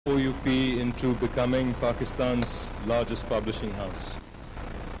OUP into becoming Pakistan's largest publishing house.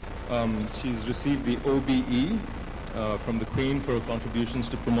 She's received the OBE from the Queen for her contributions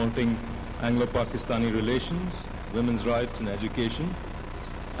to promoting Anglo-Pakistani relations, women's rights and education.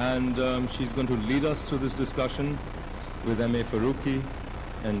 And she's going to lead us through this discussion with M.A. Farooqi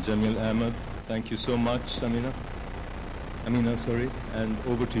and Jamil Ahmad. Thank you so much, Ameena, sorry, and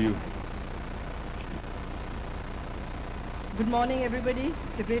over to you. Good morning, everybody.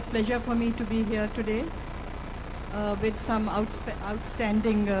 It's a great pleasure for me to be here today with some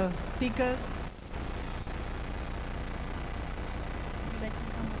outstanding speakers.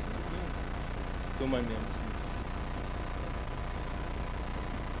 Don't mind me.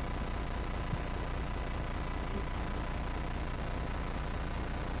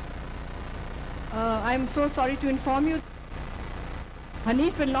 I'm so sorry to inform you,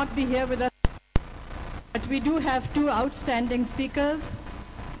 Hanif will not be here with us, but we do have two outstanding speakers.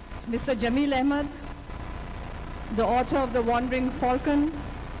 Mr. Jamil Ahmad, the author of The Wandering Falcon,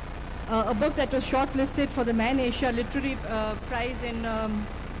 a book that was shortlisted for the Man Asia Literary Prize in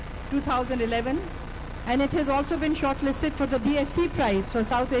 2011, and it has also been shortlisted for the DSC Prize for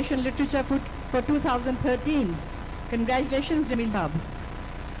South Asian Literature for 2013. Congratulations, Jamil Saab.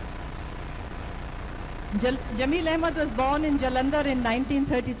 Jamil Ahmad was born in Jalandhar in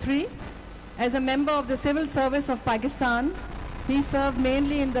 1933. As a member of the Civil Service of Pakistan, he served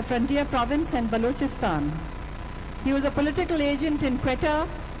mainly in the frontier province and Balochistan. He was a political agent in Quetta,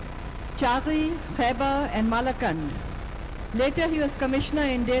 Chaghi, Khyber and Malakand. Later he was commissioner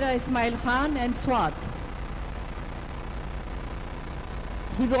in Dera Ismail Khan and Swat.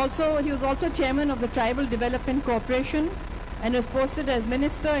 He was also chairman of the Tribal Development Corporation and was posted as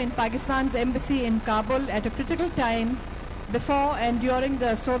minister in Pakistan's embassy in Kabul at a critical time before and during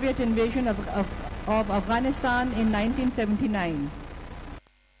the Soviet invasion of Afghanistan in 1979.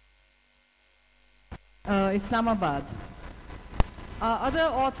 Islamabad. Our other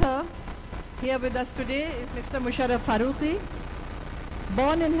author here with us today is Mr. Farooqi.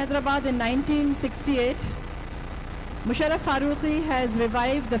 Born in Hyderabad in 1968, Farooqi has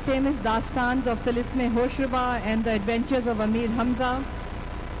revived the famous dastans of Talisme Hoshruba and the adventures of Amir Hamza.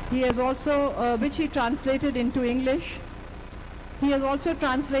 He has also, which he translated into English. He has also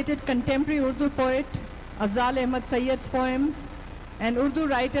translated contemporary Urdu poet Afzal Ahmad Sayyid's poems and Urdu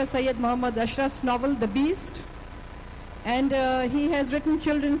writer Sayyid Muhammad Ashraf's novel The Beast. And he has written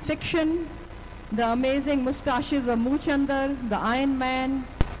children's fiction, The Amazing Mustaches of Moochander, The Iron Man,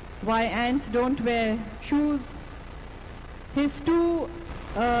 Why Ants Don't Wear Shoes. His two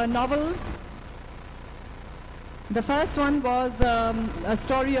novels, the first one was A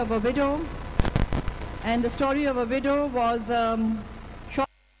Story of a Widow, and The Story of a Widow was short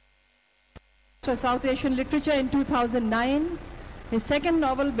for South Asian Literature in 2009. His second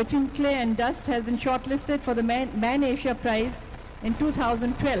novel, Between Clay and Dust, has been shortlisted for the Man Asia Prize in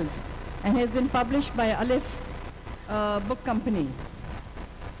 2012 and has been published by Alif Book Company.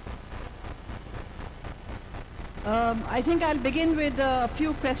 I think I'll begin with a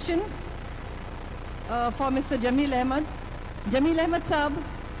few questions for Mr. Jamil Ahmad. Jamil Ahmad Saab,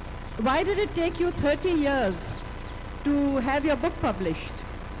 why did it take you 30 years to have your book published?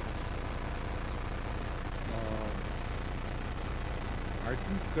 I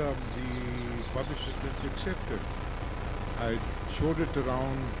think the publishers didn't accept it. I showed it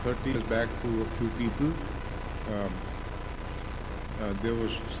around 30 years back to a few people. There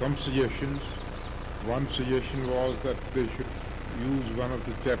was some suggestions. One suggestion was that they should use one of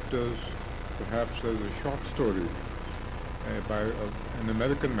the chapters perhaps as a short story by an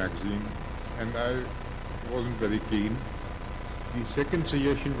American magazine, and I wasn't very keen. The second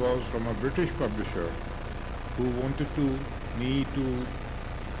suggestion was from a British publisher who wanted me to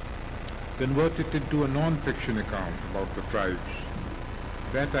convert it into a non-fiction account about the tribes.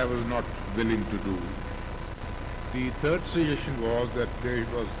 That I was not willing to do. The third suggestion was that there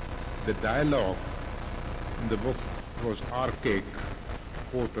was the dialogue in the book was archaic,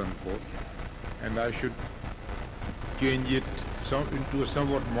 quote unquote, and I should change it into a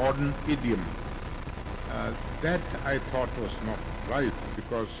somewhat modern idiom. That I thought was not right,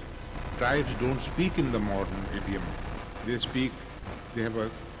 because tribes don't speak in the modern idiom. They have a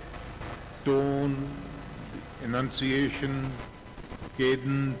tone, enunciation,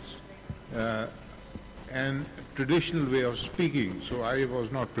 cadence, and traditional way of speaking, so I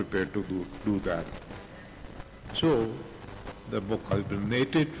was not prepared to do that. So the book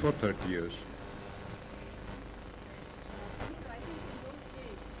hibernated for 30 years.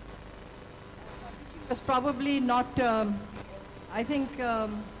 It was probably not, I think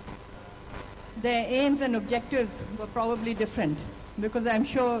their aims and objectives were probably different. Because I'm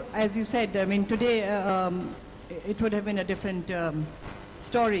sure, as you said, I mean, today it would have been a different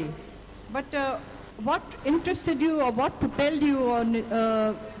story. But what interested you or what propelled you on,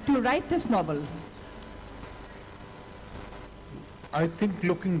 to write this novel? I think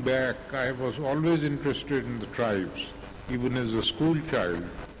looking back, I was always interested in the tribes. Even as a school child,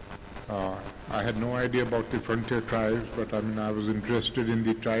 I had no idea about the frontier tribes, but I mean, I was interested in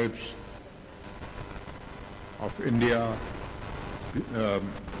the tribes of India,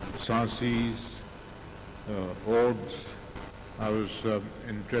 Sansis, Ods. I was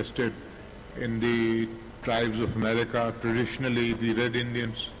interested in the tribes of America, traditionally the Red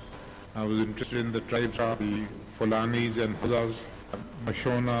Indians. I was interested in the tribes of the Fulanis and Hazas,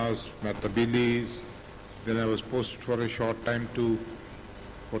 Mashonas, Matabilis. Then I was posted for a short time to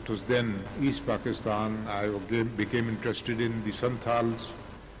what was then East Pakistan. I became interested in the Santals,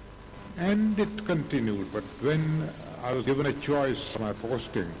 and it continued. But when I was given a choice for my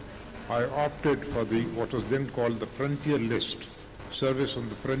posting, I opted for what was then called the frontier list, service on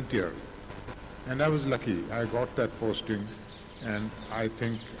the frontier. And I was lucky. I got that posting, and I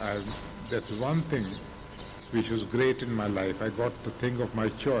think that's one thing which was great in my life. I got the thing of my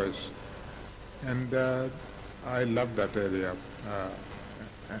choice, and I loved that area.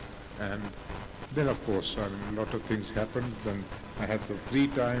 And then, of course, a lot of things happened. Then I had some free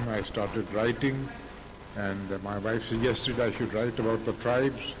time. I started writing, and my wife suggested I should write about the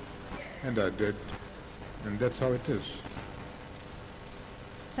tribes, and I did. And that's how it is.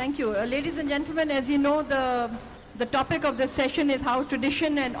 Thank you. Ladies and gentlemen, as you know, the topic of this session is how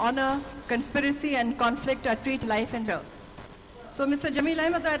tradition and honor, conspiracy and conflict are treat life and her. So, Mr. Jamil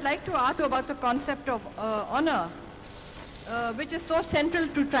Ahmad, I'd like to ask you about the concept of honor, which is so central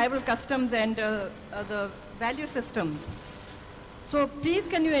to tribal customs and the value systems. So please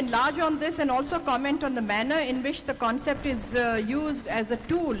can you enlarge on this and also comment on the manner in which the concept is used as a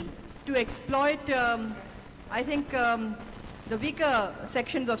tool to exploit, I think, the weaker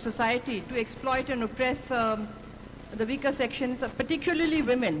sections of society, to exploit and oppress the weaker sections, particularly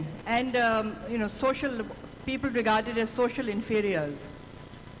women and social people regarded as social inferiors.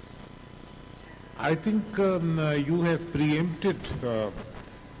 I think you have preempted,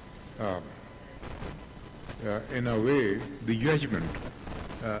 in a way, the judgment.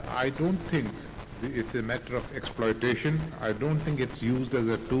 I don't think it's a matter of exploitation. I don't think it's used as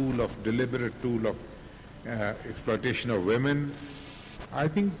a deliberate tool of exploitation of women. I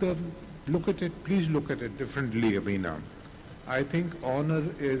think please look at it differently, Ameena. I think honor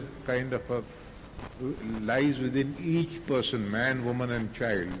is kind of lies within each person, man, woman and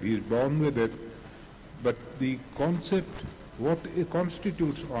child. He is born with it. But the concept, what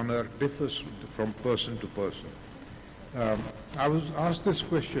constitutes honor, differs from person to person. I was asked this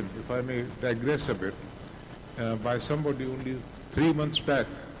question, if I may digress a bit, by somebody only 3 months back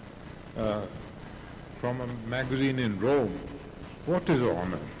from a magazine in Rome, what is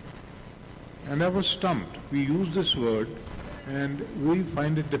honor? And I was stumped. We use this word and we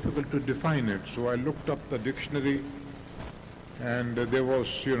find it difficult to define it. So I looked up the dictionary, and there was,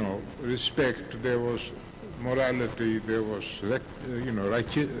 respect, there was morality, there was,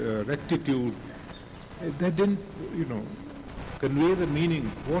 rectitude. That didn't, convey the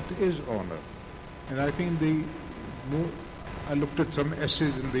meaning. What is honor? And I think I looked at some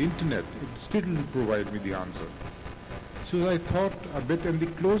essays in the internet. It still didn't provide me the answer. So I thought a bit, and the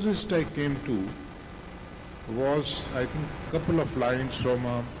closest I came to was, I think, a couple of lines from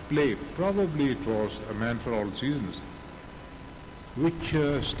a play. Probably it was A Man for All Seasons, which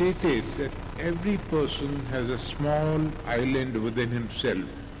stated that every person has a small island within himself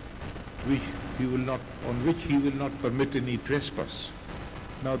on which he will not permit any trespass.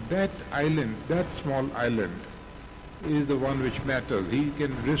 Now that island, that small island, is the one which matters. He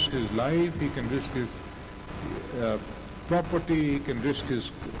can risk his life, he can risk his property, he can risk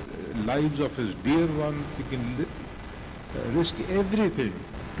his lives of his dear ones, he can risk everything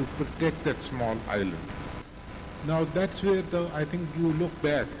to protect that small island. Now that's where I think you look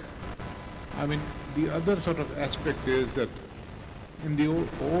back. I mean, the other sort of aspect is that in the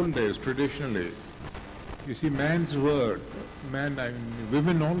old days, traditionally, you see man's word,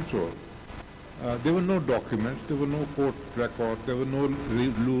 women also, there were no documents, there were no court record, there were no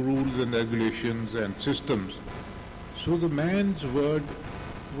rules and regulations and systems. So the man's word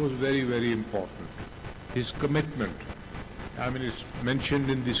was very, very important. His commitment. I mean, it's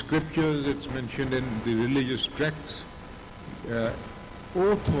mentioned in the scriptures, it's mentioned in the religious texts.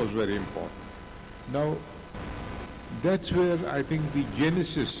 Oath was very important. Now, that's where I think the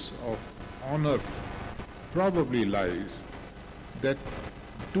genesis of honor probably lies, that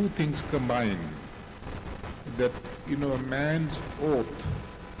two things combine. That a man's oath,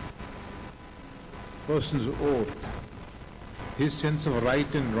 person's oath, his sense of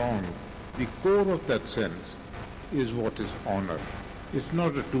right and wrong, the core of that sense is what is honor. It's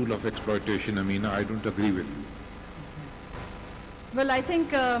not a tool of exploitation, Ameena. I don't agree with you. Well, I think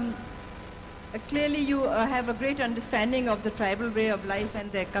clearly you have a great understanding of the tribal way of life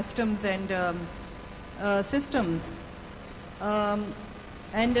and their customs and systems.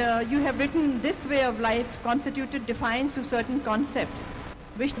 You have written, this way of life constituted defiance to certain concepts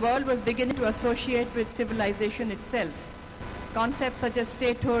which the world was beginning to associate with civilization itself. Concepts such as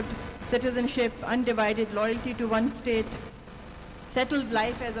statehood, citizenship, undivided loyalty to one state, settled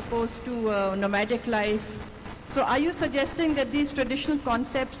life as opposed to nomadic life. So are you suggesting that these traditional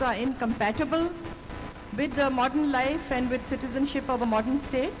concepts are incompatible with the modern life and with citizenship of a modern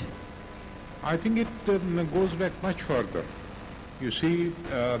state? I think it goes back much further. You see,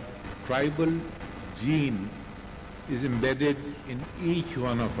 tribal gene is embedded in each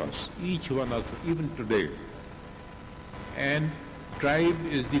one of us, even today. And tribe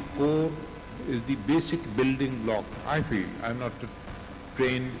is the core, is the basic building block. I feel, I'm not a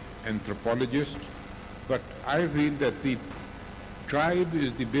trained anthropologist, but I feel that the tribe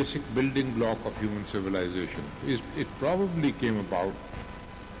is the basic building block of human civilization. It probably came about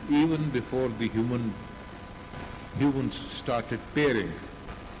even before the humans started pairing.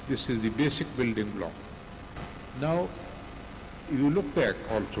 This is the basic building block. Now, you look back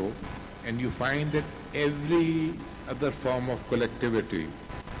also and you find that every other form of collectivity,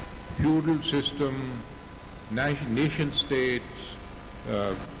 feudal system, nation states,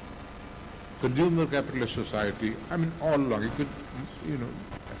 consumer capitalist society, I mean all along, you could,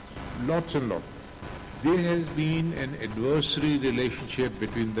 lots and lots. There has been an adversary relationship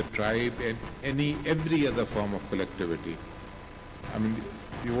between the tribe and every other form of collectivity. I mean,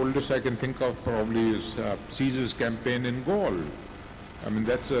 the oldest I can think of probably is Caesar's campaign in Gaul. I mean,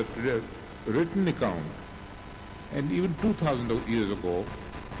 that's a written account. And even 2,000 years ago,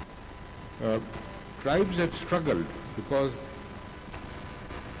 tribes have struggled because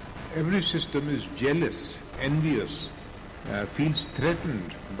every system is jealous, envious, feels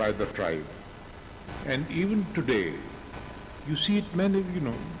threatened by the tribe. And even today, you see it many,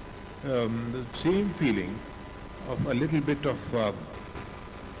 the same feeling of a little bit of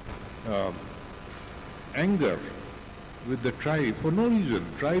anger with the tribe for no reason.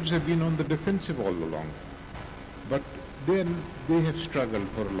 Tribes have been on the defensive all along. But then they have struggled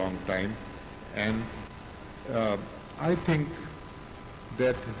for a long time, and I think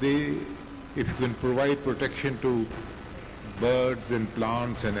that if you can provide protection to birds and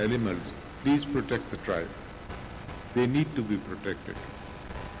plants and animals, please protect the tribe. They need to be protected.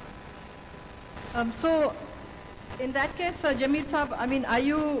 So, in that case, Jamil Saab, I mean, are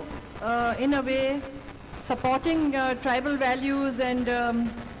you in a way supporting tribal values and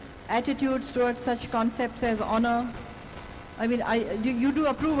attitudes towards such concepts as honor? I mean, you do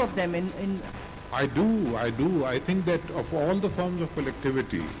approve of them I do. I think that of all the forms of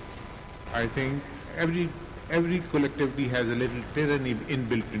collectivity, I think every collectivity has a little tyranny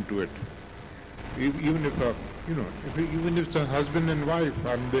inbuilt into it. Even if even if it's a husband and wife,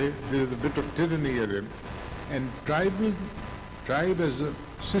 there is a bit of tyranny in. And tribe as a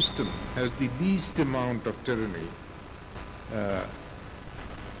system has the least amount of tyranny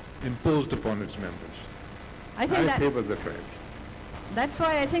imposed upon its members. I favor the tribe. That's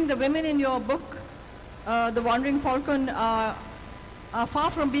why I think the women in your book, The Wandering Falcon, are far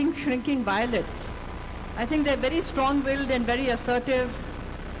from being shrinking violets. I think they're very strong-willed and very assertive.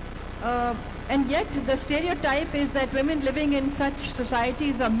 And yet the stereotype is that women living in such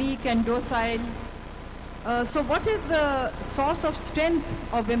societies are meek and docile. So what is the source of strength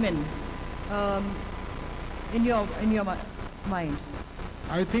of women in your mind?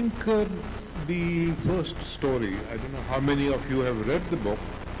 I think the first story, I don't know how many of you have read the book,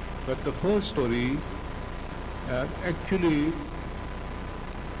 but the first story actually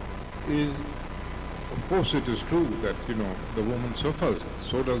is, of course it is true that, the woman suffers,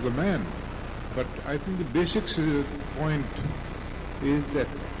 so does the man. But I think the basic point is that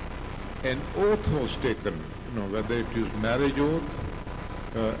an oath was taken, whether it is marriage oath,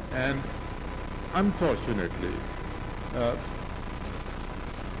 and unfortunately,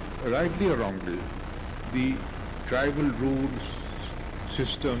 rightly or wrongly, the tribal rules,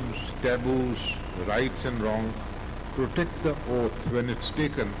 systems, taboos, rights and wrongs protect the oath when it's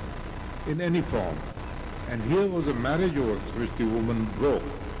taken in any form. And here was a marriage oath which the woman broke.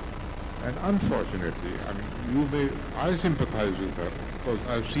 And unfortunately, I sympathize with her because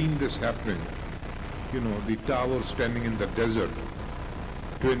I've seen this happening. The towers standing in the desert,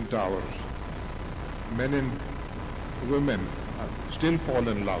 twin towers, men in women still fall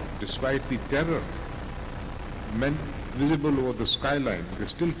in love despite the terror. Men visible over the skyline, they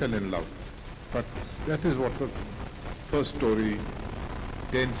still fell in love. But that is what the first story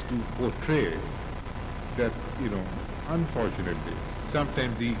tends to portray, that, unfortunately,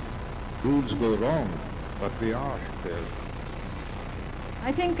 sometimes the rules go wrong, but they are there.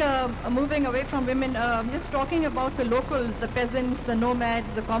 I think moving away from women, just talking about the locals, the peasants, the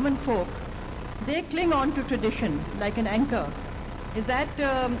nomads, the common folk, they cling on to tradition like an anchor. Is that,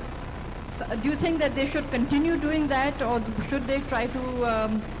 do you think that they should continue doing that, or should they try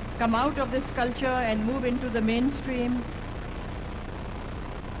to come out of this culture and move into the mainstream?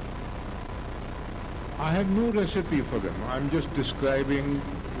 I have no recipe for them. I'm just describing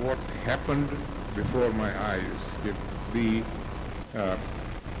what happened before my eyes. The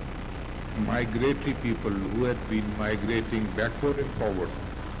migratory people who had been migrating backward and forward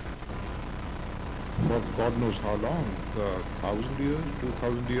for God knows how long, 1,000 years,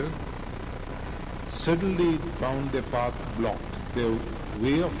 2,000 years, suddenly found their path blocked. Their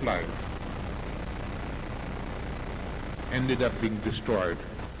way of life ended up being destroyed.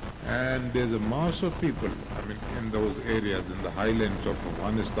 And there's a mass of people, in those areas, in the highlands of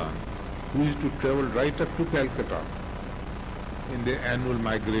Afghanistan, who used to travel right up to Calcutta in their annual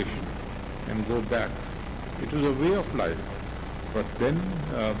migration and go back. It was a way of life. But then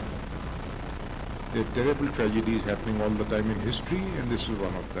there are terrible tragedies happening all the time in history, and this is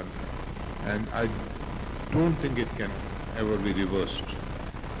one of them. And I don't think it can ever be reversed,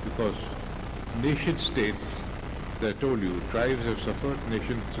 because nation states, as I told you, tribes have suffered,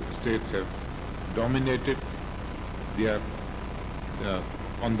 nation states have dominated, they are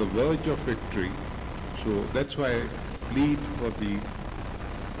on the verge of victory. So that's why I plead for the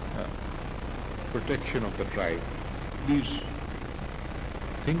protection of the tribe. Please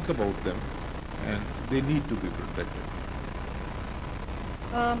think about them, and they need to be protected.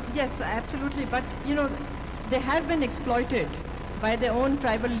 Yes, absolutely. But, they have been exploited by their own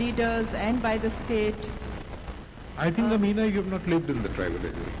tribal leaders and by the state. I think, Ameena, you have not lived in the tribal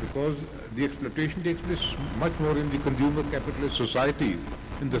areas, because the exploitation takes place much more in the consumer capitalist societies,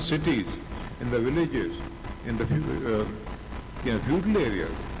 in the cities, in the villages, in the feudal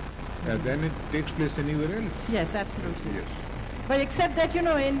areas, than it takes place anywhere else. Yes, absolutely. Yes. But except that,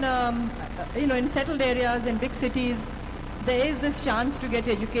 in settled areas, in big cities, there is this chance to get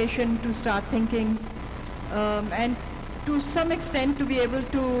education, to start thinking, and to some extent to be able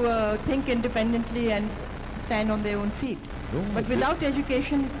to think independently and stand on their own feet. No, but without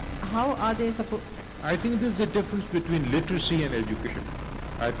education, how are they supposed? I think there's a difference between literacy and education.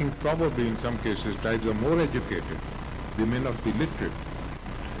 I think probably in some cases tribes are more educated. They may not be literate.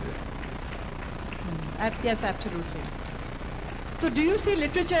 Yes, absolutely. So do you see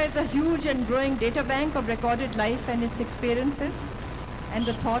literature as a huge and growing data bank of recorded life and its experiences and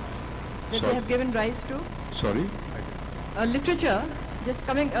the thoughts that they have given rise to? Sorry? Literature, just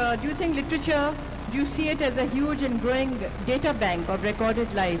coming, do you think literature, do you see it as a huge and growing data bank of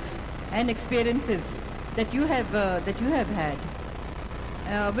recorded life and experiences that you have had,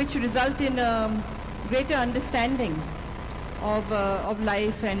 which result in greater understanding of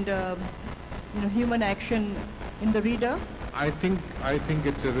life and human action in the reader? I think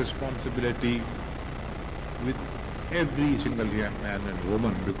it's a responsibility with every single young man and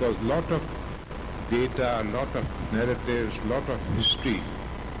woman, because a lot of data, a lot of narratives, a lot of history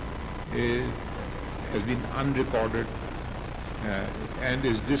has been unrecorded and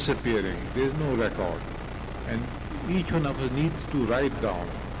is disappearing. There's no record. And each one of us needs to write down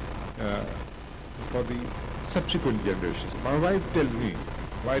for the subsequent generations. My wife tells me,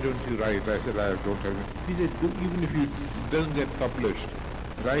 why don't you write? I said, I don't have it. She said, even if it doesn't get published,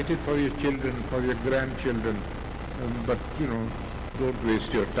 write it for your children, for your grandchildren, but don't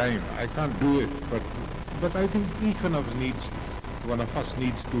waste your time. I can't do it, but I think each one of us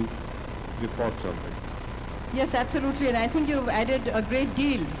needs to report something. Yes, absolutely, and I think you've added a great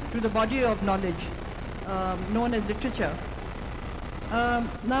deal to the body of knowledge known as literature.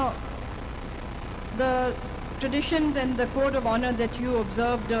 Now, the traditions and the code of honor that you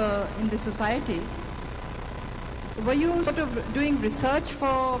observed in the society, were you sort of doing research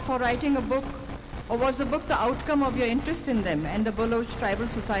for writing a book, or was the book the outcome of your interest in them and the Baloch tribal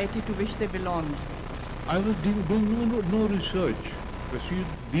society to which they belonged? I was doing no research. But see,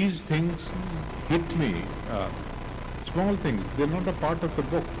 these things hit me, small things. They're not a part of the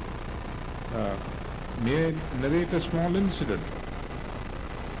book. May I narrate a small incident?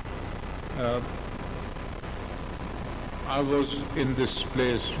 I was in this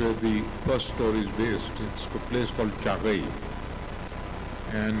place where the first story is based. It's a place called Chagai.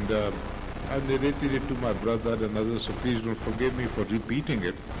 And I've narrated it to my brother and others, so please don't forgive me for repeating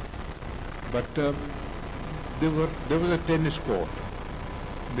it. But there was a tennis court.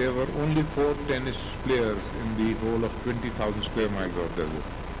 There were only 4 tennis players in the whole of 20,000 square miles of desert.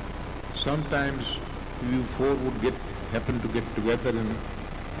 Sometimes you 4 would happen to get together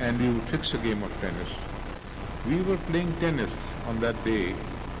and we would fix a game of tennis. We were playing tennis on that day,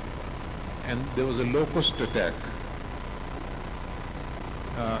 and there was a locust attack.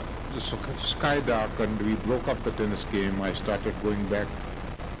 The sky darkened, we broke up the tennis game. I started going back,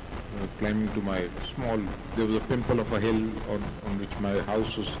 climbing to my there was a pimple of a hill on which my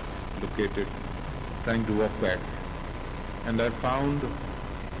house was located, trying to walk back. And I found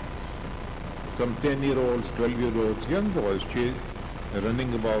some 10-year-olds, 12-year-olds, young boys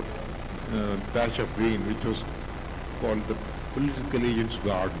running about a patch of green, which was called the political agent's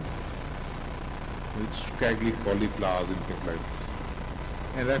garden, with scraggly cauliflowers and things like that.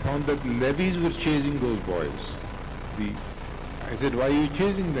 And I found that levies were chasing those boys. I said, why are you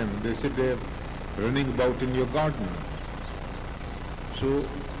chasing them? They said, they're running about in your garden. So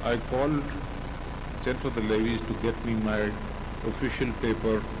I sent for the levies to get me my official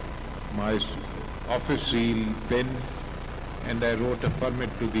paper, my office seal, pen, and I wrote a permit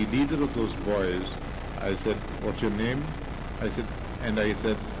to the leader of those boys. I said, what's your name? I said,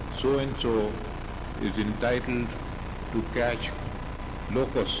 so-and-so is entitled to catch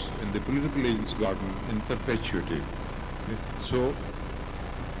locusts in the political agent's garden in perpetuity. So,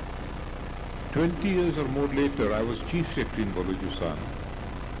 20 years or more later, I was chief secretary in Balochistan,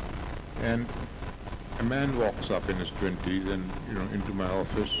 and a man walks up in his 20s and, into my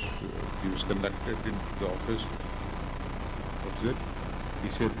office. He was conducted into the office. What's it? He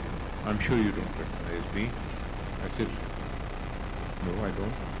said, I'm sure you don't recognize me. I said, no, I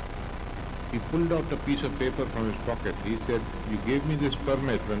don't. He pulled out a piece of paper from his pocket. He said, you gave me this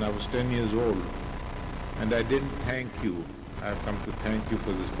permit when I was 10 years old, and I didn't thank you. I've come to thank you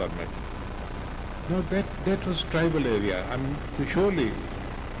for this permit. No, that was tribal area. Surely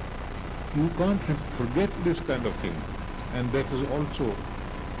you can't forget this kind of thing. And that is also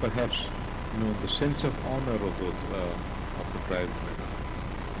perhaps, the sense of honor of the tribe.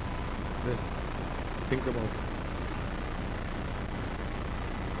 Think about it.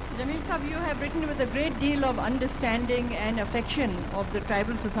 Jamil Sahab, you have written with a great deal of understanding and affection of the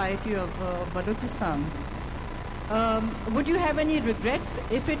tribal society of Balochistan. Would you have any regrets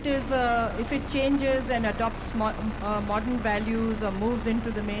if it changes and adopts modern values or moves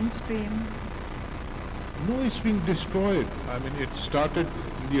into the mainstream? No, it's being destroyed. It started,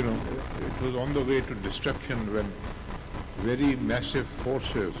 it was on the way to destruction when very massive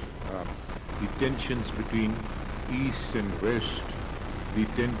forces, the tensions between East and West, the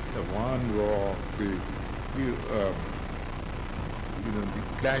Afghan war, the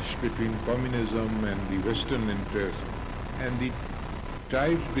clash between communism and the Western interests, and the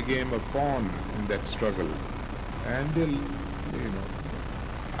tribes became a pawn in that struggle. And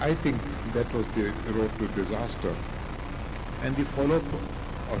I think that was the road to disaster. And the follow-up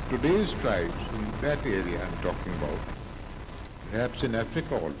of today's tribes in that area I'm talking about, perhaps in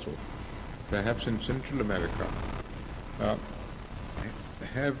Africa also, perhaps in Central America, are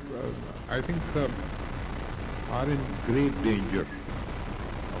in great danger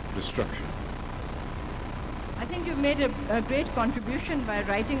of destruction. I think you've made a great contribution by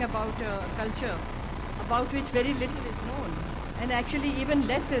writing about a culture about which very little is known, and actually even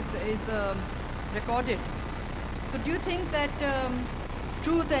less is recorded. So do you think that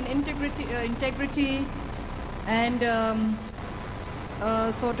truth and integrity and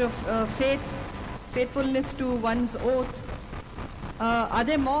faithfulness to one's oath, are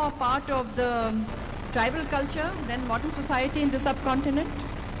they more a part of the tribal culture than modern society in the subcontinent?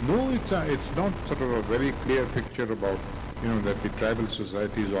 No, it's not sort of a very clear picture about, that the tribal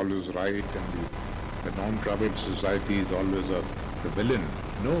society is always right and the non-tribal society is always the villain.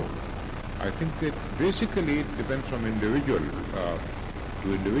 No. I think that basically it depends from individual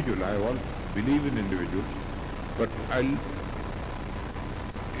to individual. I all believe in individuals, but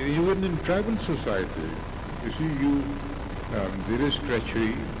even in tribal society, you see, there is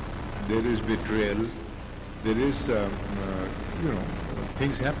treachery, there is betrayal, there is,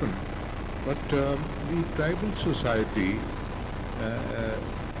 things happen. But the tribal society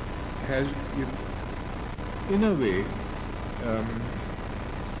has, in a way,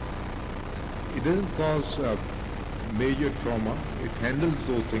 it doesn't cause major trauma. It handles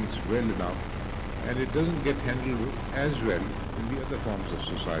those things well enough, and it doesn't get handled as well in the other forms of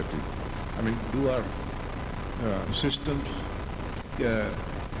society. Do our systems,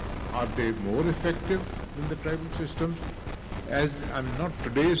 are they more effective than the tribal systems? as not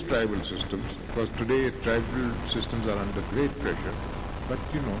today's tribal systems, because today tribal systems are under great pressure, but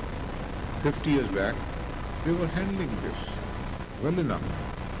 50 years back, they were handling this well enough.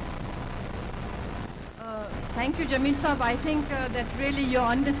 Thank you, Jamil Saab. I think that really your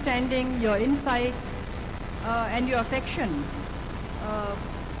understanding, your insights, and your affection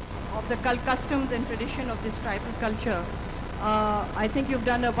of the customs and tradition of this tribal culture, I think you've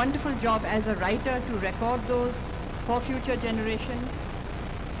done a wonderful job as a writer to record those for future generations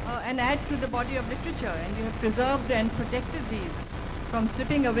and add to the body of literature. And you have preserved and protected these from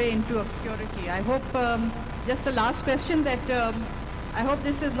slipping away into obscurity. I hope, just the last question, that I hope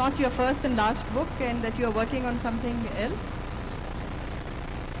this is not your first and last book and that you are working on something else.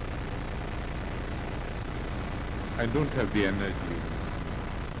 I don't have the energy.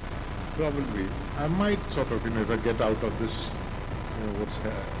 Probably. I might sort of, if I get out of this,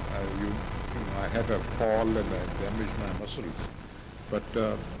 I had a fall and I damaged my muscles. But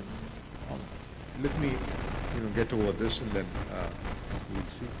let me, get over this and then we'll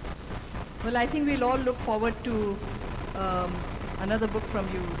see. Well, I think we'll all look forward to another book from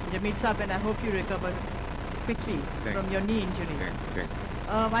you, Jamil Saab, and I hope you recover quickly from your knee injury. Thank you.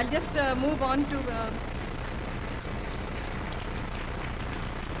 I'll just move on to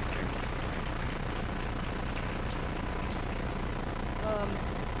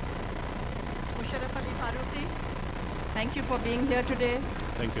Farooqi. Thank you for being here today.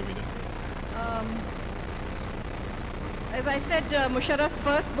 Thank you, Ameena. As I said, Musharraf's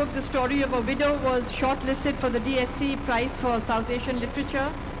first book, The Story of a Widow, was shortlisted for the DSC Prize for South Asian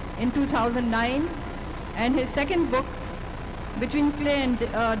Literature in 2009. And his second book, Between Clay and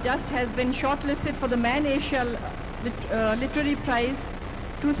Dust, has been shortlisted for the Man Asia Literary Prize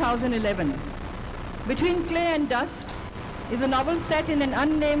 2011. Between Clay and Dust is a novel set in an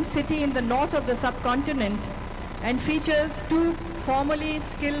unnamed city in the north of the subcontinent and features two formerly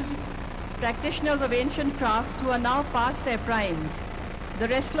skilled practitioners of ancient crafts who are now past their primes, the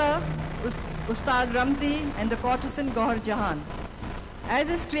wrestler Ustad Ramzi and the courtesan Gohar Jahan. As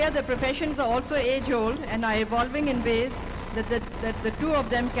is clear, the professions are also age-old and are evolving in ways that the two of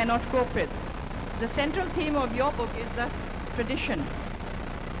them cannot cope with. The central theme of your book is thus tradition.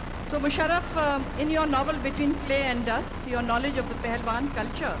 So Musharraf, in your novel Between Clay and Dust, your knowledge of the Pahalwan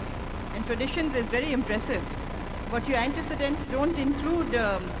culture and traditions is very impressive. But your antecedents don't include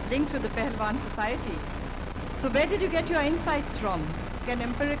links with the Pahalwan society. So where did you get your insights from? Can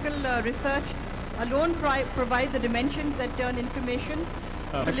empirical research alone provide the dimensions that turn information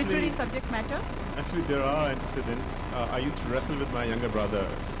to literary subject matter? Actually, there are antecedents. I used to wrestle with my younger brother,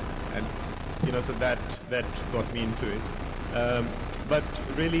 and so that got me into it. But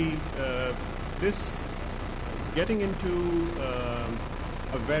really, this getting into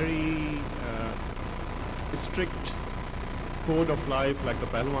a very strict code of life like the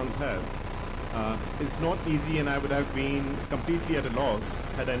Pahalwans have is not easy, and I would have been completely at a loss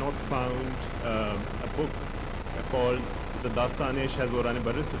had I not found a book called The Dastan-e Shahzoran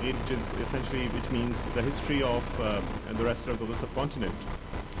Bar-e-Saghir, which means the history of the wrestlers of the subcontinent.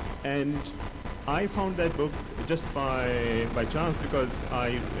 And I found that book just by chance, because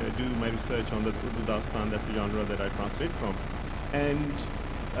I do my research on the Dastan, that's the genre that I translate from. And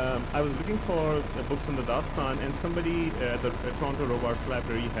I was looking for books on the Dastan, and somebody at the Toronto Robarts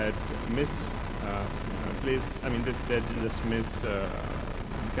Library had they just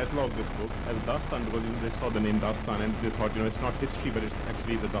cataloged this book as Dastan because they saw the name Dastan and they thought, it's not history, but it's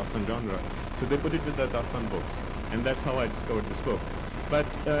actually the Dastan genre. So they put it with the Dastan books, and that's how I discovered this book. But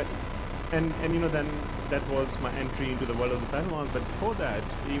then that was my entry into the world of the Pahalwans. But before that,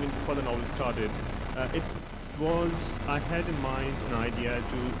 even before the novel started, I had in mind an idea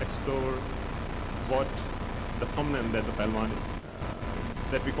to explore what the phenomenon that the Pahalwan,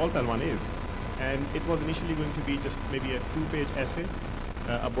 that we call Pahalwan is. And it was initially going to be just maybe a 2-page essay,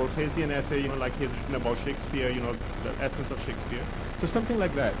 a Borgesian essay, like he's written about Shakespeare, the essence of Shakespeare. So something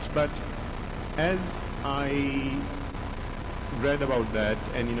like that. But as I read about that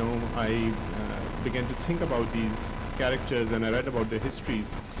and, I began to think about these characters and I read about their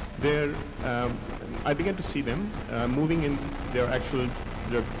histories, I began to see them moving in their actual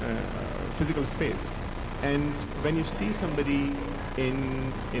physical space. And when you see somebody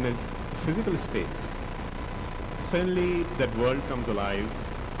in a physical space, suddenly that world comes alive,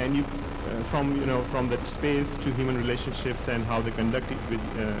 and you from that space to human relationships and how they conduct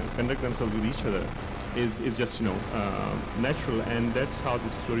themselves with each other is just natural, and that's how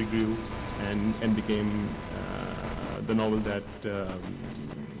this story grew and became the novel that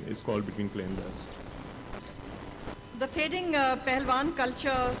is called Between Clay and Dust. The fading Pahalwan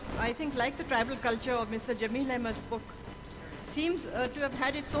culture, I think, like the tribal culture of Mr. Jamil Ahmad's book, seems to have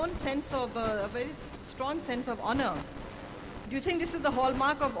had its own sense of, a very strong sense of honor. Do you think this is the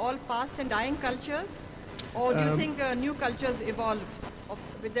hallmark of all past and dying cultures? Or do you think new cultures evolve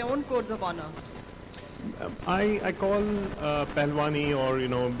with their own codes of honor? I call Pahlwani, or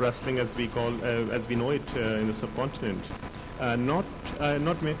wrestling as we know it in the subcontinent, not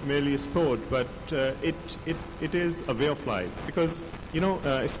merely a sport, but it is a way of life. Because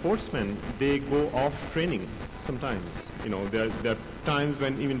sportsmen, they go off training sometimes. There are times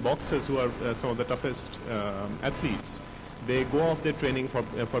when even boxers, who are some of the toughest athletes, they go off their training for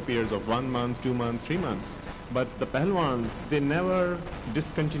periods of 1 month, 2 months, 3 months. But the Pahlwans, they never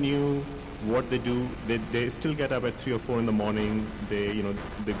discontinue what they do. They still get up at 3 or 4 in the morning. They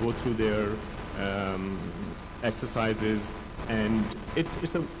go through their exercises, and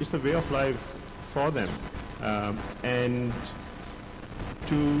it's a way of life for them. And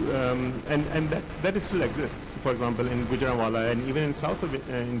that still exists. For example, in Gujranwala and even in South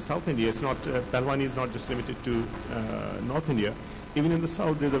India, it's not Pahlwani is not just limited to North India. Even in the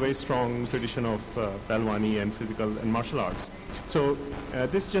South, there's a very strong tradition of Pahlwani and physical and martial arts. So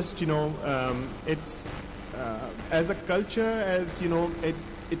this just it's as a culture, as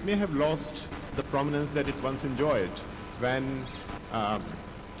it may have lost the prominence that it once enjoyed when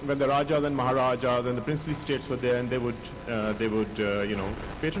the Rajas and Maharajas and the princely states were there, and they would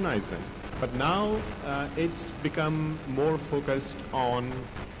patronize them. But now it's become more focused on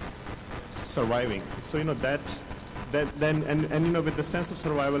surviving. So with the sense of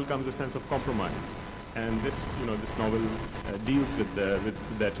survival comes a sense of compromise, and this novel deals with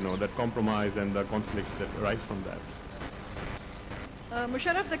that compromise and the conflicts that arise from that.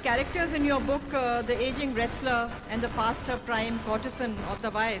 Musharraf, the characters in your book, the aging wrestler and the past her prime courtesan of the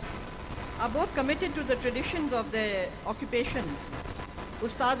wife, are both committed to the traditions of their occupations.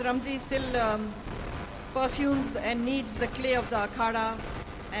 Ustad Ramzi still perfumes and kneads the clay of the akhada,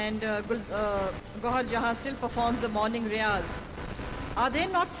 and Gohar Jahan still performs the morning riyaz. Are they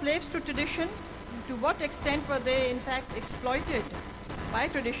not slaves to tradition? To what extent were they in fact exploited by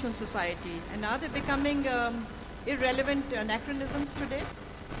traditional society? And are they becoming irrelevant anachronisms today?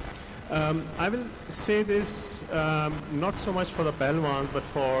 I will say this not so much for the Pahlwans, but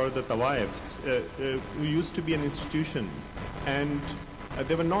for the Tawaifs, who used to be an institution. And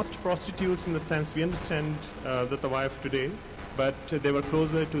they were not prostitutes in the sense we understand the Tawaif today, but they were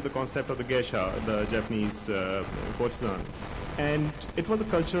closer to the concept of the geisha, the Japanese courtesan. And it was a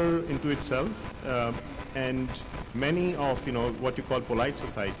culture into itself, and many of what you call polite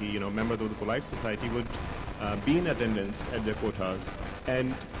society, members of the polite society would be in attendance at their quotas,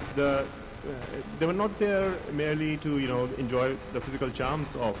 and they were not there merely to enjoy the physical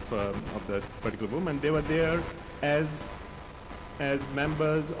charms of the particular woman. They were there as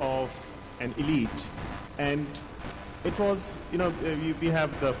members of an elite, and it was we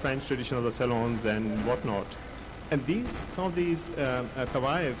have the French tradition of the salons and whatnot, and some of these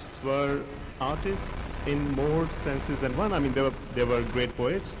Tawaifs were artists in more senses than one. I mean, they were great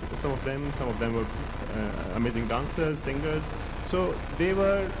poets, some of them were amazing dancers, singers. So they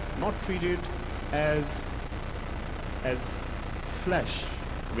were not treated as flesh,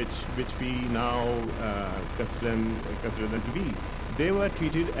 which we now consider them to be. They were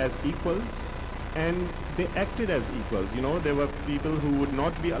treated as equals, and they acted as equals. There were people who would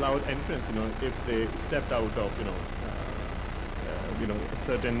not be allowed entrance, if they stepped out of a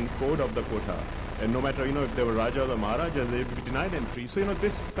certain code of the quota. And no matter, if they were Rajas or Maharajas, they would be denied entry. So,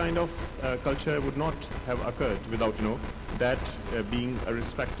 this kind of culture would not have occurred without, that being a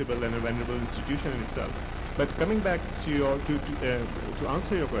respectable and a venerable institution in itself. But coming back to to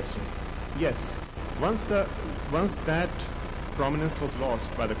answer your question, yes, once that prominence was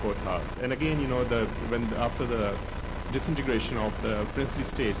lost by the quotas, and again, after the disintegration of the princely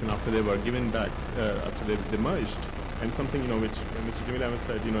states, and after they were given back, after they merged, and something which Mr. Jamil Ahmad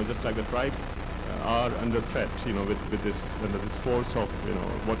said, just like the tribes are under threat, with this force of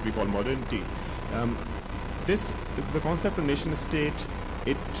what we call modernity. The concept of nation state,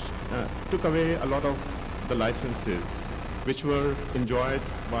 it took away a lot of the licenses which were enjoyed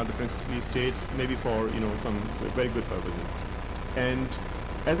by the princely states, maybe for some very good purposes, and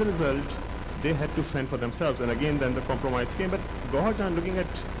as a result, they had to fend for themselves. And again, then the compromise came. But Gohar Jahan, looking at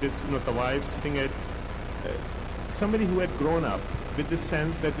this, the wife sitting at somebody who had grown up with this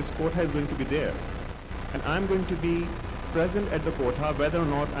sense that this quota is going to be there, and I'm going to be present at the quota, whether or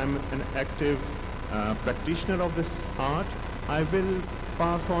not I'm an active practitioner of this art. I will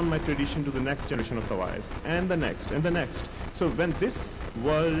pass on my tradition to the next generation of the wives, and the next, and the next. So when this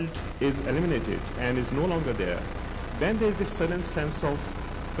world is eliminated and is no longer there, then there's this sudden sense of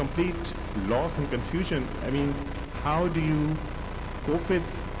complete loss and confusion. I mean, how do you cope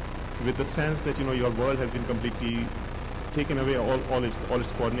with the sense that your world has been completely taken away, all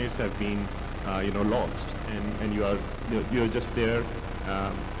its coordinates have been lost, and you're just there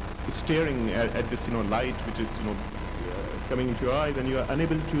staring at this light which is coming into your eyes, and you are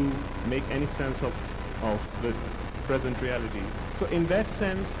unable to make any sense of the present reality. So in that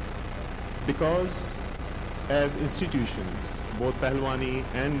sense, because as institutions, both Pahlwani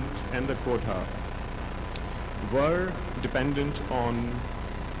and the Kotha were dependent on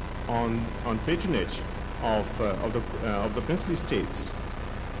patronage of the princely states,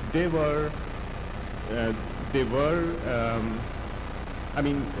 they were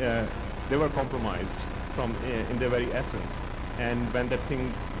compromised from in their very essence. And when that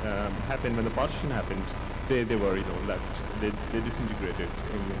thing happened, when the partition happened, they were left. They disintegrated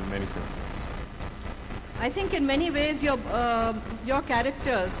in many senses. I think in many ways your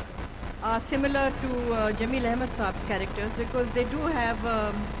characters are similar to Jamil Ahmad Saab's characters, because they do have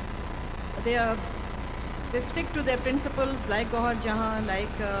they stick to their principles, like Gohar Jahan,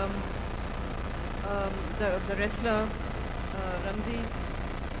 like the wrestler Ramzi.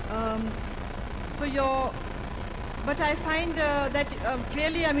 But I find that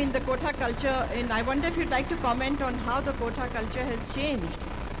clearly, I mean, the Kotha culture, and I wonder if you'd like to comment on how the Kotha culture has changed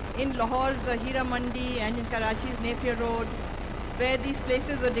in Lahore's Hira Mandi and in Karachi's Napier Road, where these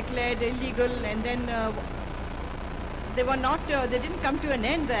places were declared illegal, and then they didn't come to an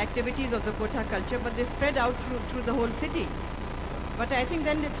end, the activities of the Kotha culture, but they spread out through the whole city. But I think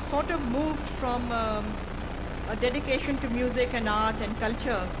then it's sort of moved from a dedication to music and art and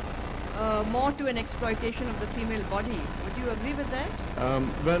culture more to an exploitation of the female body. Would you agree with that?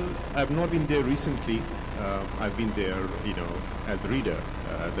 Well, I've not been there recently. I've been there, as a reader,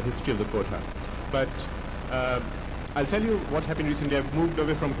 the history of the Kotha. But I'll tell you what happened recently. I've moved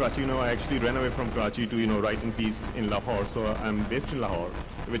away from Karachi. I actually ran away from Karachi to, write in peace in Lahore. So I'm based in Lahore,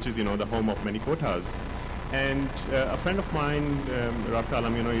 which is, the home of many Kothas. And a friend of mine, Rafi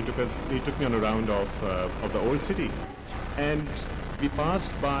Alam, he took me on a round of the old city. And we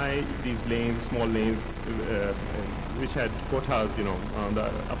passed by these lanes, small lanes, which had Kothas, on the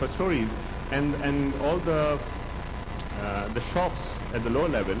upper stories. And all the shops at the lower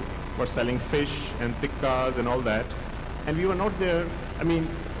level were selling fish and tikkas and all that. And we were not there. I mean,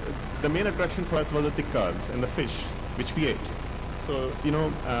 the main attraction for us was the tikkas and the fish, which we ate. So,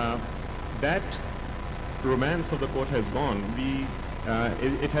 that romance of the Kotha has gone.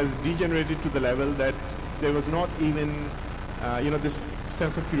 It has degenerated to the level that there was not even, this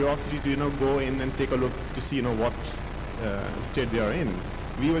sense of curiosity to, go in and take a look to see, what state they are in.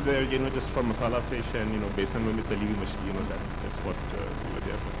 We were there, just for masala fish and, besan with taliwi machli, that's what we were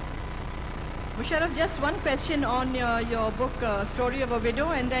there for. Musharraf, just one question on your book, Story of a Widow,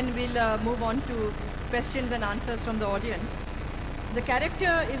 and then we'll move on to questions and answers from the audience. The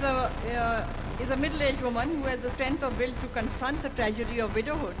character is a middle-aged woman who has the strength of will to confront the tragedy of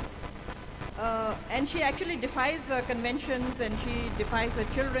widowhood. And she actually defies conventions, and she defies her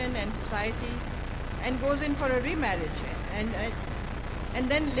children and society, and goes in for a remarriage. And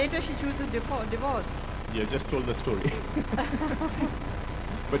then later she chooses divorce. Yeah, just told the story.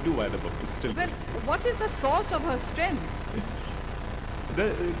 But do buy the book. It's still well. good. What is the source of her strength?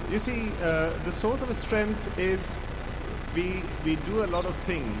 You see, the source of her strength is we do a lot of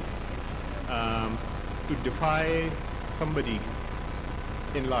things to defy somebody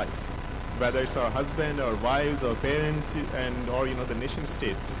in life, whether it's our husband, our wives, our parents, or the nation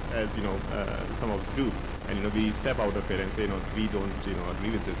state, as some of us do. And we step out of it and say, we don't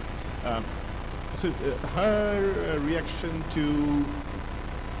agree with this. So her reaction to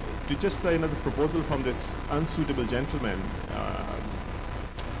just the proposal from this unsuitable gentleman,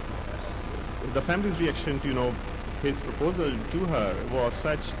 the family's reaction to his proposal to her was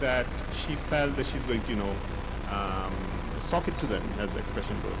such that she felt that she's going to sock it to them, as the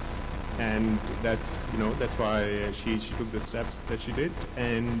expression goes. And that's why she took the steps that she did,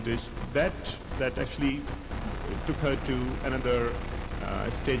 and that actually took her to another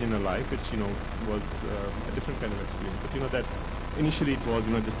stage in her life, which was a different kind of experience. But that's initially it was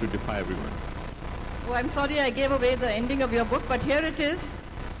just to defy everyone. Oh, I'm sorry I gave away the ending of your book, but here it is.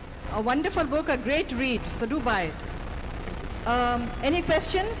 A wonderful book, a great read. So do buy it. Any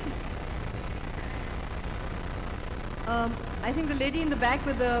questions? I think the lady in the back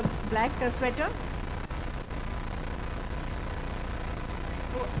with the black sweater.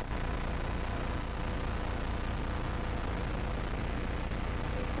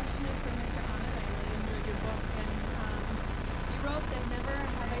 This question is for Mr. Ahmad. I really enjoyed your book. And you wrote that never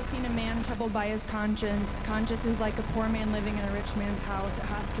have I seen a man troubled by his conscience. Conscience is like a poor man living in a rich man's house. It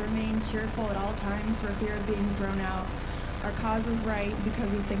has to remain cheerful at all times for fear of being thrown out. Our cause is right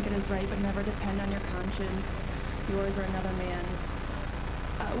because we think it is right, but never depend on your conscience, yours or another man's.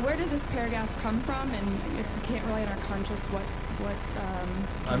 Where does this paragraph come from? And if we can't rely on our conscience, what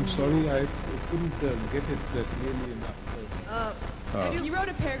I'm sorry, I couldn't get it that clearly enough. You wrote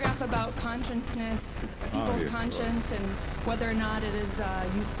a paragraph about consciousness, people's yes, conscience, and whether or not it is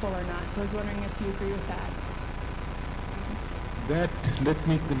useful or not. So I was wondering if you agree with that. That, let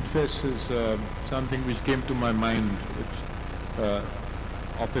me confess, is something which came to my mind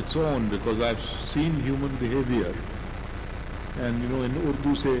of its own, because I've seen human behavior. And in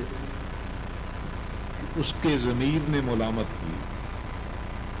Urdu say, uske zamir ne mulamat ki.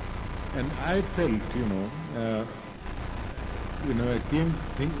 And I felt, I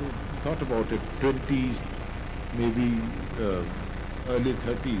thought about it, 20s, maybe early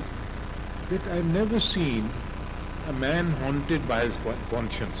 30s, that I've never seen a man haunted by his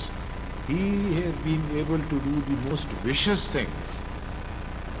conscience. He has been able to do the most vicious things.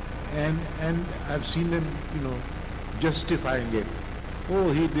 And I've seen him, justifying it.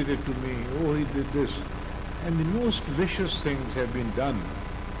 Oh, he did it to me. Oh, he did this. And the most vicious things have been done.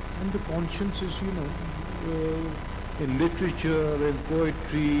 And the conscience is, in literature, in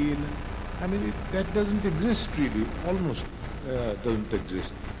poetry, that doesn't exist really, almost doesn't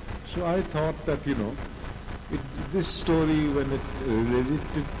exist. So I thought that, this story, when it related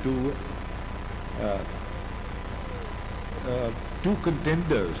to two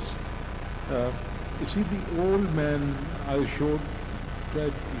contenders, you see, the old man, I tried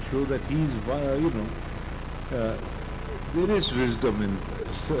to show that he's, there is wisdom in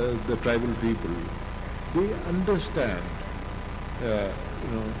the tribal people. They understand,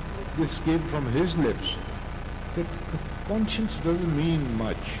 this came from his lips, that conscience doesn't mean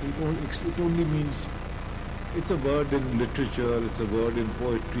much. It only means, it's a word in literature, it's a word in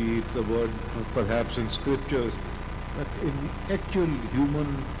poetry, it's a word perhaps in scriptures, but in actual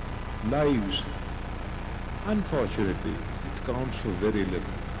human lives, unfortunately, it counts for very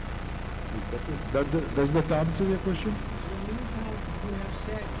little. Does that answer your question? So many times you have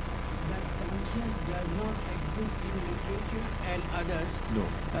said that conscience does not exist in literature and others. No.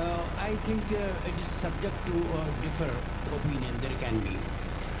 I think it is subject to different opinion, there can be.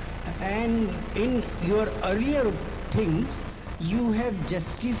 And in your earlier things, you have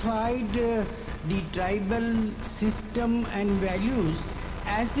justified the tribal system and values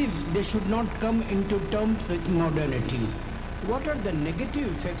as if they should not come into terms with modernity. What are the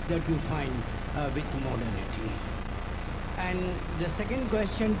negative effects that you find with modernity? And the second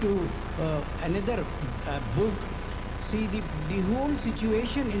question to another book, see the whole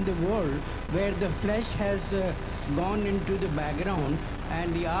situation in the world where the flesh has gone into the background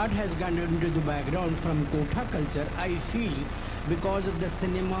and the art has gone into the background from Kotha culture, I feel, because of the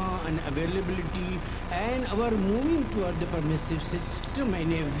cinema and availability and our moving toward the permissive system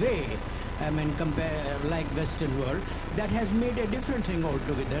in a way, compare like Western world, that has made a different thing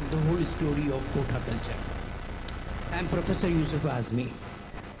altogether, the whole story of Kotha culture. I'm Professor Yusuf Azmi.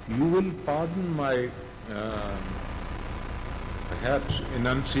 You will pardon my perhaps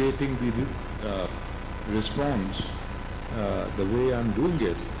enunciating the response the way I'm doing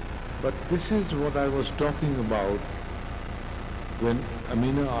it, but this is what I was talking about when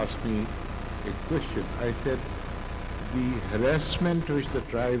Ameena asked me a question. I said the harassment which the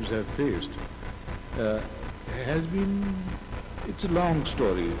tribes have faced has been, it's a long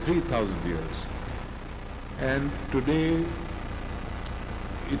story, 3,000 years. And today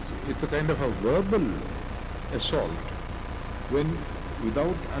it's a kind of a verbal assault when,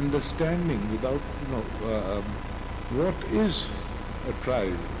 without understanding, without, what is a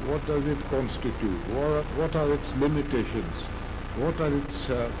tribe, what does it constitute, what are its limitations, what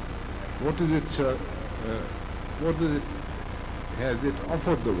has it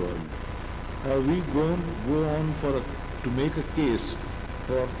offered the world. We go on to make a case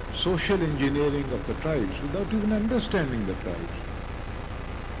for social engineering of the tribes without even understanding the tribes.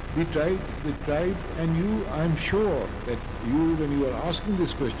 The tribe, and you, I'm sure that you, when you are asking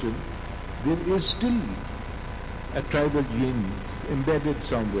this question, there is still a tribal gene embedded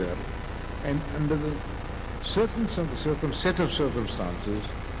somewhere, and under the certain set of circumstances,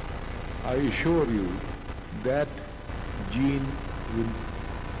 I assure you that gene will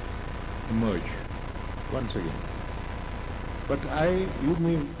emerge once again. But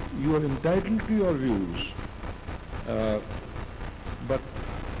you are entitled to your views, but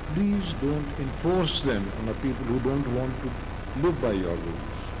please don't enforce them on the people who don't want to live by your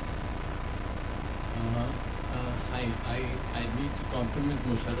rules. I need to compliment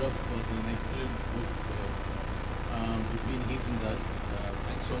Musharraf for an excellent book, Between Heat and Dust.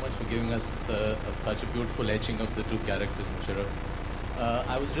 Thanks so much for giving us such a beautiful etching of the two characters, Musharraf.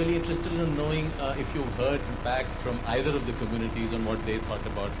 I was really interested in knowing if you heard back from either of the communities on what they thought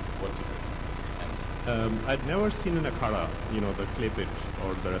about what you did. Thanks. I'd never seen an akhada, the clay pit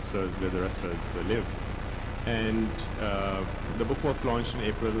or the wrestlers where the wrestlers live. And the book was launched in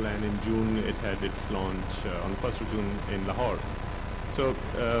April, and in June it had its launch on the 1st of June in Lahore. So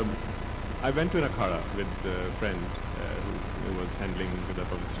I went to an akhada with a friend who was handling the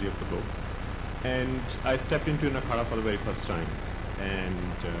publicity of the book. And I stepped into an akhada for the very first time.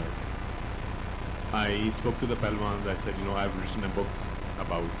 And I spoke to the Palwans. I said, I've written a book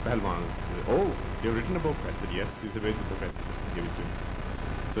about Palwans. Oh, you've written a book? I said, yes. He said, where's the book? I said, give it to him.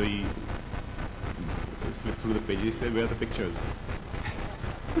 So he flipped through the page. He said, where are the pictures?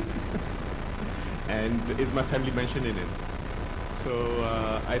 And is my family mentioned in it? So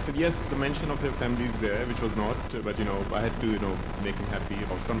I said, yes, the mention of your family is there, which was not, but I had to, make him happy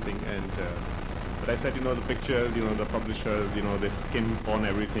about something. And but I said, the pictures, the publishers, they skimp on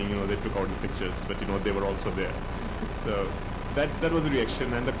everything, they took out the pictures, but they were also there. So that was the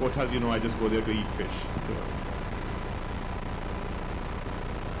reaction. And the quotas, I just go there to eat fish. So.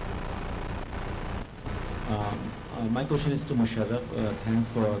 My question is to Musharraf. Thanks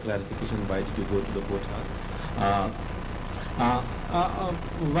for clarification. Why did you go to the quota?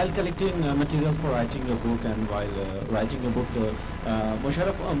 While collecting materials for writing a book and while writing a book,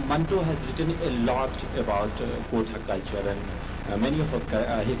 Musharraf, Manto has written a lot about quota culture, and many of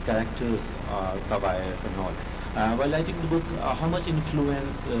his characters are Tawaif and all. While writing the book, how much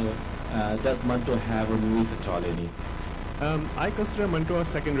influence does Manto have on you, if at all any? I consider Manto a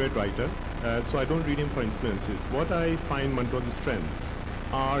second-rate writer, so I don't read him for influences. What I find Manto's strengths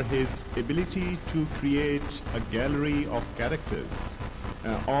are his ability to create a gallery of characters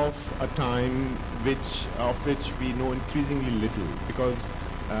of a time of which we know increasingly little, because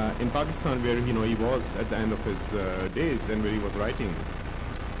in Pakistan, where he was at the end of his days and where he was writing,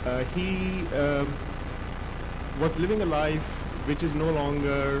 he was living a life which is no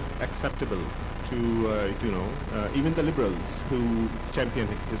longer acceptable to even the liberals who champion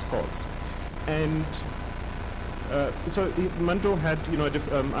his cause. And so Manto had,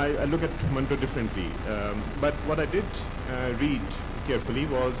 I look at Manto differently. But what I did read carefully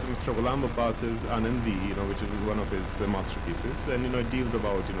was Mr. Ghulam Abbas's Anandi, which is one of his masterpieces, and it deals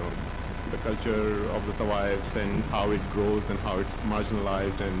about the culture of the Tawaifs and how it grows and how it's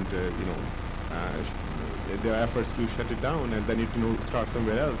marginalized, and there are efforts to shut it down, and then it start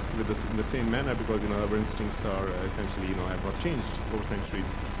somewhere else with in the same manner, because our instincts are essentially have not changed over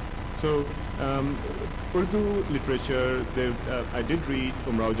centuries. So Urdu literature, I did read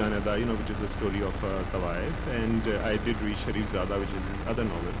Umrao Janada, which is the story of Tawaif, and I did read Sharif Zada, which is his other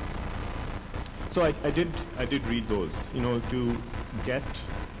novel. So I did read those, to get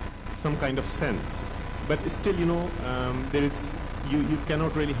some kind of sense. But still, there is you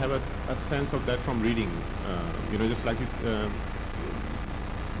cannot really have a sense of that from reading. Just like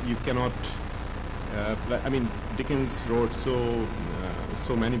you cannot. Dickens wrote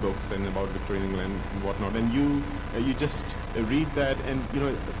so many books and about Victorian England and whatnot, and you just read that, and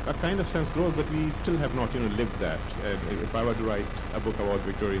a kind of sense grows, but we still have not lived that. If I were to write a book about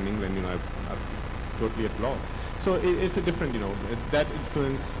Victorian England, I'm totally at loss. So it's a different, that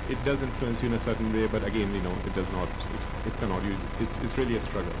influence, it does influence you in a certain way, but again, it does not, it cannot. It's really a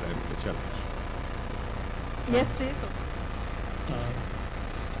struggle and a challenge. Yes, please.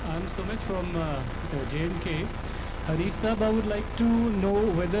 I'm Sumit from J&K. Hanif Sahab, I would like to know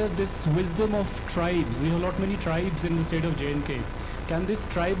whether this wisdom of tribes, we have a lot many tribes in the state of J&K. Can this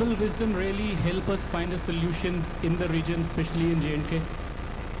tribal wisdom really help us find a solution in the region, especially in J&K?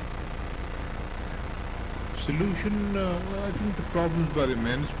 Solution, I think the problems are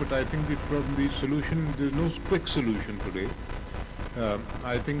immense, but I think the solution, there's no quick solution today.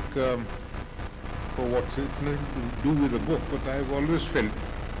 I think for what's it's nothing to do with the book, but I've always felt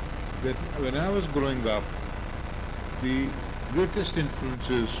that when I was growing up, the greatest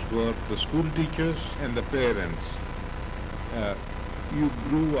influences were the school teachers and the parents. You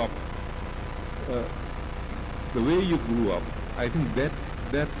grew up, the way you grew up, I think that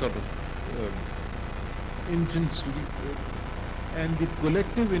sort of influence, and the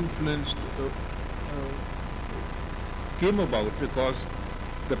collective influence came about because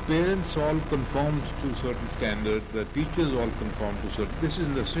the parents all conformed to certain standards, the teachers all conformed to certain, this is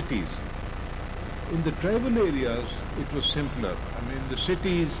in the cities. In the tribal areas, it was simpler. In the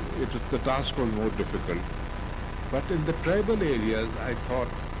cities, the task was more difficult. But in the tribal areas, I thought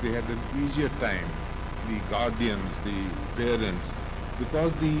they had an easier time guardians, the parents,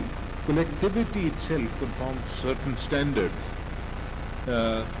 because the collectivity itself conformed certain standards,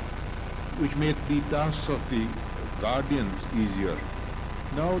 which made the tasks of the guardians easier.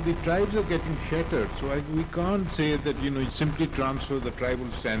 Now the tribes are getting shattered, so we can't say that, you simply transfer the tribal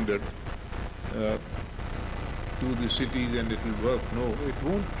standard to the cities and it will work. No, it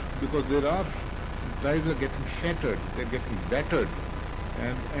won't, because tribes are getting shattered, they're getting battered.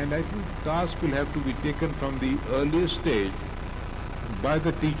 And I think tasks will have to be taken from the earliest stage by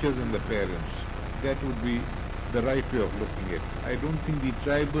the teachers and the parents. That would be the right way of looking at it. I don't think the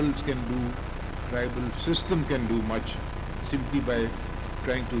tribal system can do much simply by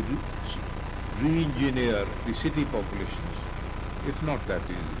trying to re-engineer the city populations. It's not that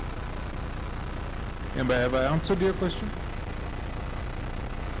easy. Have I answered your question?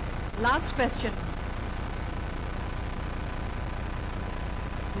 Last question.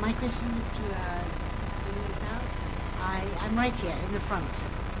 My question is to Jamil Saab. I'm right here in the front.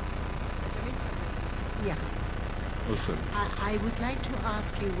 Yeah. Oh, sorry. I would like to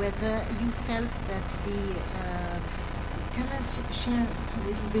ask you whether you felt that share a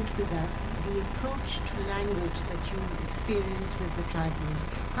little bit with us the approach to language that you experience with the tribals.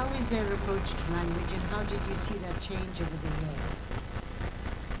 How is their approach to language and how did you see that change over the years?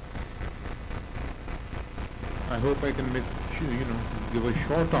 I hope I can give a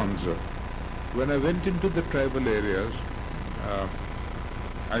short answer. When I went into the tribal areas,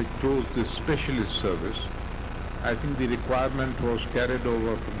 I chose the specialist service. I think the requirement was carried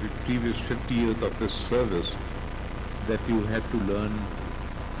over from the previous 50 years of this service, that you had to learn,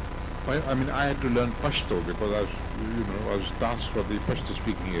 I had to learn Pashto because I was tasked for the Pashto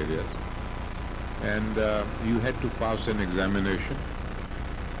speaking areas. And you had to pass an examination,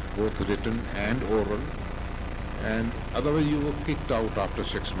 both written and oral. And otherwise you were kicked out after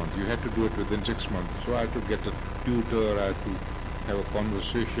 6 months. You had to do it within 6 months. So I had to get a tutor, I had to have a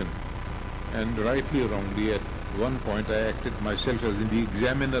conversation. And rightly or wrongly, at one point I acted myself as the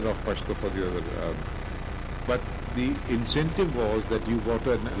examiner of Pashto for the other. But the incentive was that you got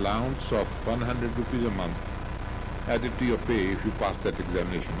an allowance of 100 rupees a month added to your pay if you passed that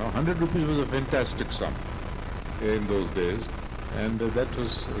examination. Now 100 rupees was a fantastic sum in those days, and that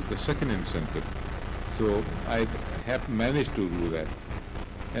was the second incentive. So I have managed to do that.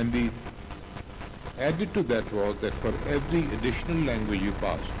 And the added to that was that for every additional language you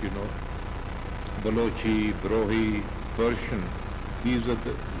passed, Balochi, Brohi, Persian, these are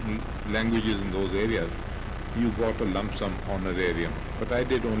the languages in those areas, you got a lump sum honorarium. But I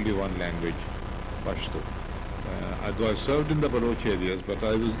did only one language, Pashto. Although I served in the Baloch areas, but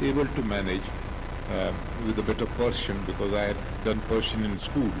I was able to manage with a bit of Persian because I had done Persian in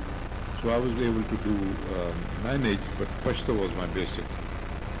school. So I was able to manage, but Pashto was my basic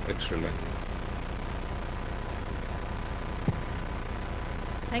extra language.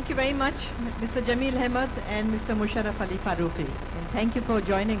 Thank you very much, Mr. Jamil Ahmad and Mr. Musharraf Ali Farooqi. And thank you for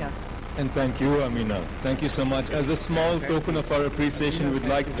joining us. And thank you, Ameena. Thank you so much. As a small token of our appreciation, we'd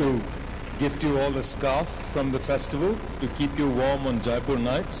like to gift you all a scarf from the festival to keep you warm on Jaipur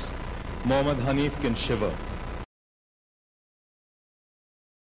nights. Mohammed Hanif can shiver.